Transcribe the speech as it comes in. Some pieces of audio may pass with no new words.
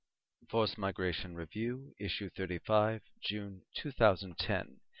Forced Migration Review, Issue 35, June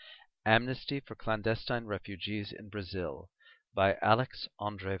 2010. Amnesty for Clandestine Refugees in Brazil by Alex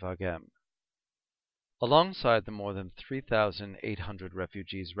Andre Vargem. Alongside the more than 3,800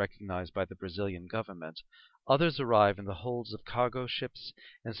 refugees recognized by the Brazilian government, others arrive in the holds of cargo ships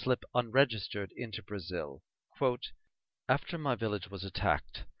and slip unregistered into Brazil. Quote, "After my village was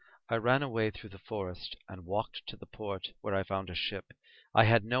attacked, I ran away through the forest and walked to the port where I found a ship. I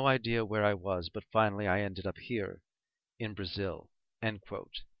had no idea where I was, but finally I ended up here, in Brazil." End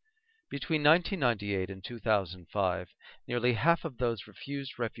quote. Between 1998 and 2005, nearly half of those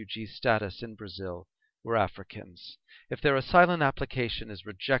refused refugee status in Brazil were Africans. If their asylum application is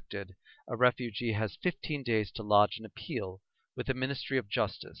rejected, a refugee has 15 days to lodge an appeal with the Ministry of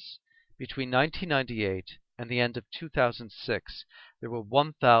Justice. Between 1998 and the end of 2006, there were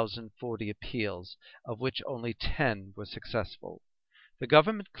 1,040 appeals, of which only 10 were successful. The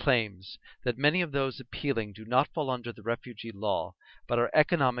government claims that many of those appealing do not fall under the refugee law, but are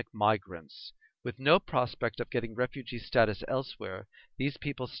economic migrants. With no prospect of getting refugee status elsewhere, these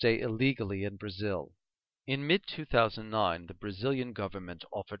people stay illegally in Brazil. In mid-2009, the Brazilian government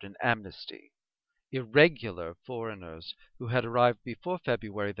offered an amnesty. Irregular foreigners who had arrived before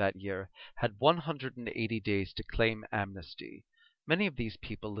February that year had 180 days to claim amnesty. Many of these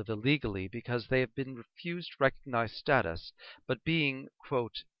people live illegally because they have been refused recognized status, but being,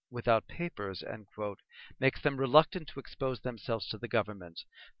 quote, "without papers," end quote, makes them reluctant to expose themselves to the government.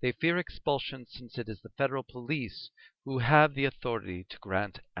 They fear expulsion since it is the federal police who have the authority to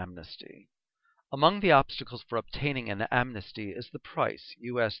grant amnesty. Among the obstacles for obtaining an amnesty is the price,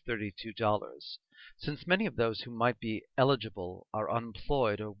 US $32. Since many of those who might be eligible are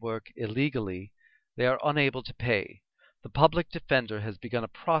unemployed or work illegally, they are unable to pay. The public defender has begun a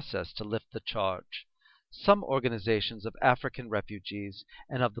process to lift the charge. Some organizations of African refugees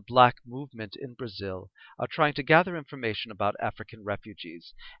and of the Black movement in Brazil are trying to gather information about African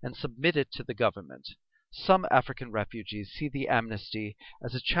refugees and submit it to the government. Some African refugees see the amnesty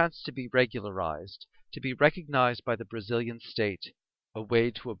as a chance to be regularized, to be recognized by the Brazilian state, a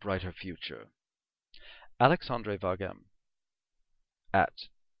way to a brighter future. Alex Andre Vargem at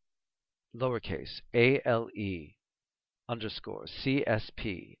 _ALE_CSP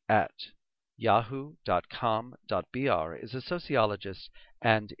at yahoo.com.br is a sociologist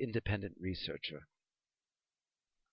and independent researcher.